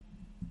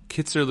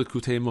Kitzur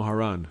Likutey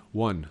Moharan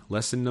 1.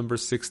 Lesson number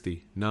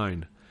 60.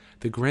 9.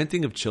 The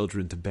granting of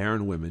children to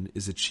barren women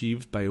is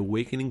achieved by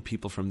awakening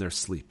people from their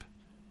sleep.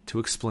 To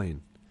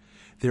explain,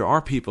 there are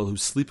people who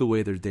sleep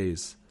away their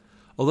days.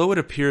 Although it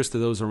appears to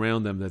those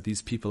around them that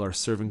these people are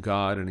serving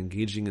God and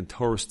engaging in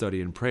Torah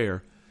study and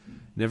prayer,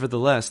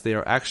 nevertheless they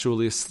are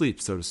actually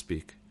asleep, so to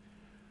speak.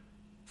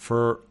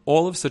 For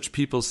all of such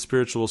people's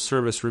spiritual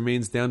service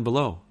remains down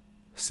below,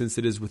 since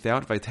it is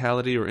without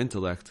vitality or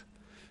intellect.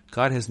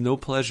 God has no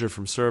pleasure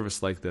from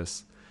service like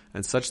this,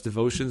 and such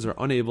devotions are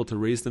unable to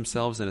raise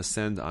themselves and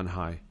ascend on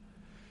high.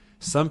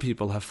 Some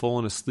people have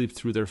fallen asleep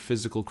through their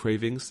physical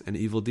cravings and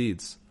evil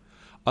deeds.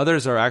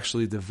 Others are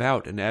actually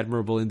devout and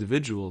admirable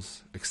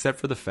individuals, except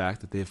for the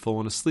fact that they have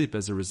fallen asleep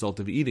as a result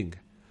of eating.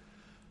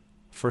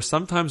 For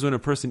sometimes when a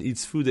person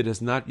eats food that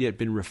has not yet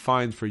been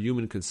refined for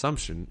human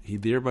consumption, he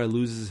thereby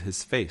loses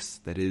his face,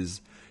 that is,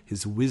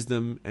 his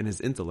wisdom and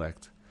his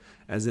intellect.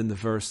 As in the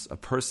verse, a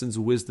person's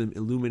wisdom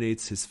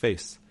illuminates his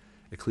face,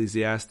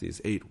 Ecclesiastes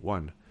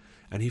 8:1,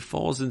 and he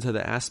falls into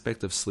the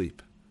aspect of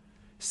sleep.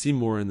 See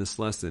more in this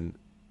lesson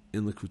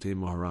in Likutey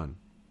Moharan.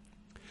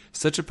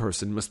 Such a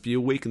person must be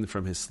awakened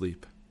from his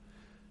sleep.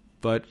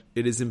 But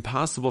it is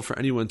impossible for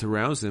anyone to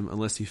rouse him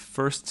unless he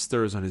first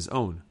stirs on his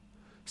own,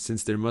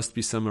 since there must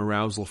be some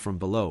arousal from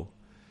below.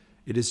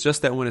 It is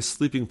just that when a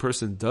sleeping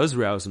person does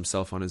rouse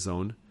himself on his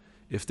own,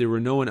 if there were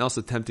no one else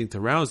attempting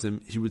to rouse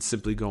him, he would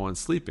simply go on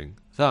sleeping.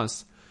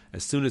 Thus,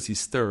 as soon as he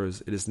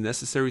stirs, it is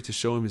necessary to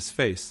show him his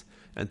face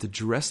and to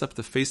dress up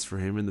the face for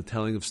him in the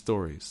telling of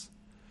stories.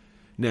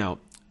 Now,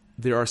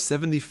 there are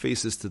 70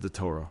 faces to the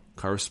Torah,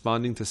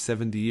 corresponding to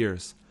 70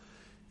 years,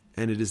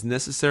 and it is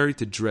necessary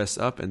to dress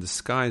up and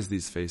disguise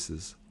these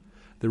faces.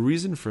 The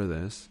reason for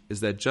this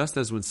is that just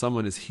as when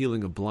someone is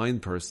healing a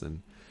blind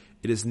person,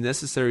 it is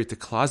necessary to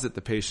closet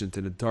the patient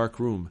in a dark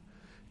room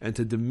and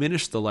to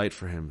diminish the light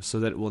for him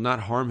so that it will not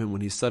harm him when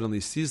he suddenly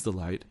sees the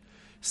light.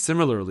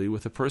 Similarly,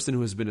 with a person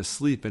who has been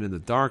asleep and in the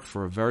dark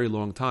for a very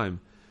long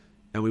time,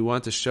 and we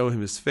want to show him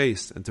his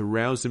face and to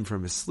rouse him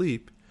from his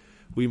sleep,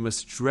 we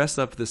must dress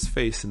up this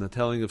face in the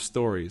telling of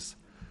stories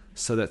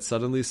so that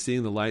suddenly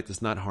seeing the light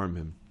does not harm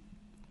him.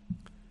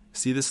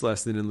 See this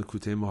lesson in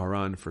Likutey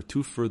Moharan for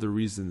 2 further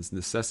reasons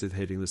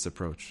necessitating this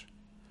approach.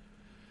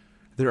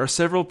 There are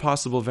several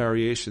possible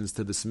variations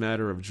to this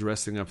matter of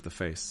dressing up the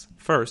face.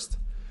 First,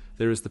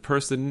 there is the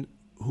person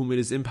whom it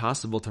is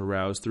impossible to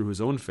rouse through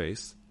his own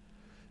face,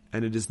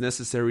 and it is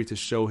necessary to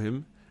show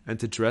him and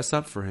to dress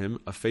up for him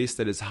a face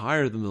that is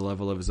higher than the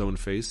level of his own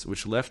face,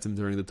 which left him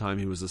during the time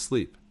he was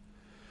asleep.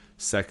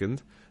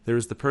 Second, there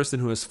is the person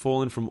who has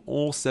fallen from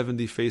all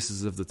 70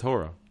 faces of the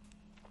Torah.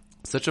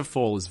 Such a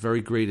fall is very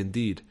great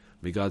indeed,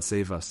 may God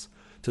save us,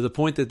 to the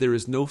point that there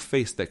is no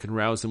face that can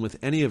rouse him with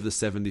any of the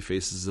 70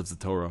 faces of the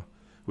Torah,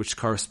 which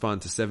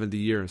correspond to 70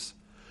 years.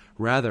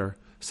 Rather,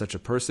 such a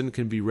person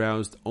can be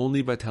roused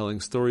only by telling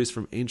stories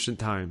from ancient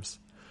times,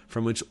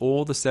 from which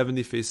all the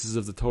 70 faces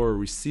of the Torah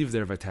receive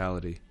their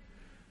vitality.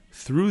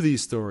 Through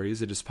these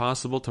stories, it is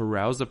possible to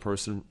rouse a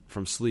person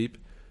from sleep,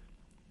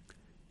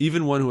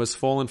 even one who has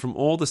fallen from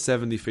all the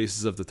 70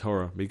 faces of the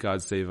Torah, may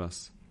God save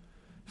us.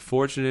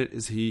 Fortunate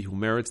is he who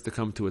merits to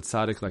come to a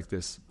tzaddik like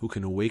this, who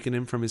can awaken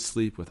him from his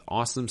sleep with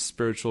awesome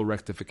spiritual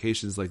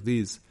rectifications like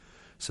these,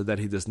 so that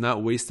he does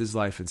not waste his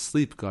life in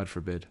sleep, God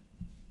forbid.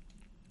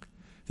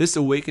 This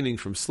awakening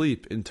from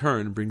sleep, in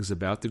turn, brings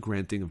about the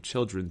granting of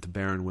children to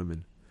barren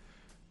women.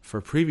 For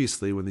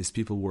previously, when these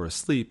people were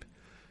asleep,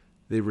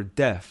 they were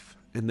deaf,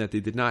 in that they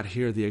did not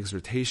hear the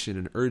exhortation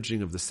and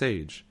urging of the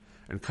sage,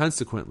 and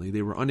consequently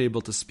they were unable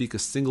to speak a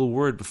single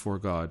word before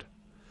God.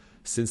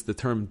 Since the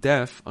term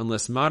deaf,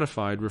 unless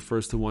modified,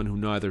 refers to one who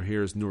neither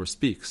hears nor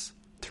speaks,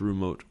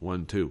 Terumot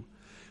 1:2.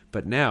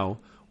 But now,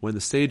 when the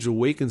sage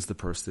awakens the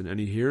person and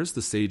he hears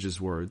the sage's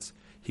words,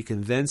 he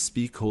can then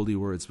speak holy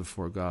words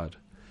before God.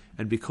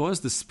 And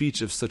because the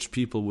speech of such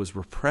people was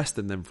repressed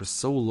in them for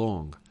so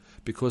long,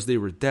 because they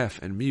were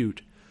deaf and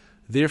mute,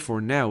 therefore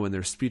now when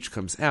their speech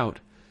comes out,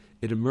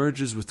 it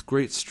emerges with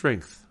great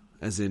strength,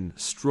 as in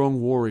strong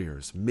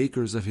warriors,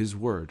 makers of his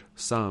word,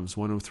 Psalms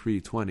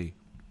 103:20.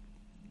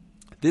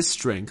 This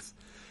strength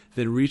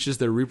then reaches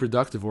their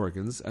reproductive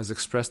organs, as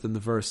expressed in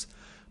the verse,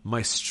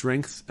 "My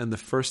strength and the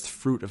first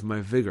fruit of my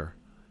vigor,"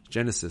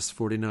 Genesis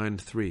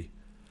 49:3.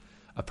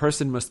 A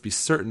person must be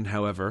certain,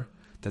 however,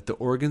 that the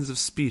organs of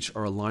speech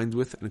are aligned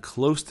with and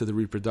close to the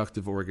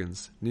reproductive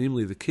organs,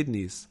 namely the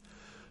kidneys,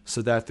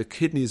 so that the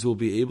kidneys will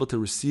be able to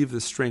receive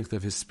the strength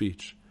of his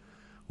speech.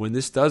 When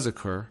this does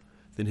occur,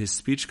 then his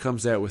speech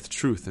comes out with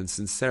truth and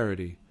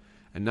sincerity,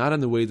 and not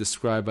in the way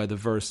described by the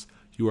verse,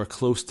 "You are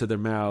close to their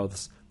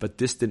mouths, but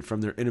distant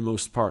from their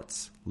innermost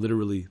parts,"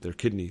 literally their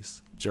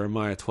kidneys,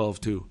 Jeremiah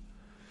 12:2.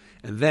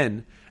 And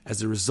then,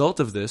 as a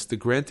result of this, the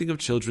granting of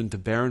children to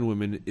barren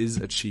women is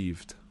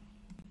achieved.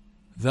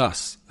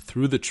 Thus,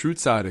 through the true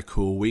tzaddik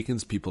who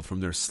awakens people from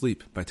their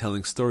sleep by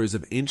telling stories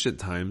of ancient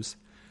times,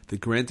 the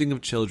granting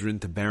of children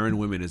to barren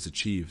women is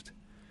achieved.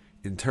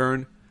 In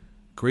turn,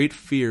 great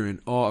fear and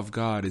awe of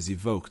God is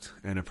evoked,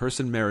 and a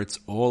person merits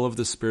all of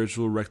the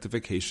spiritual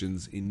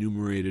rectifications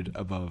enumerated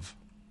above.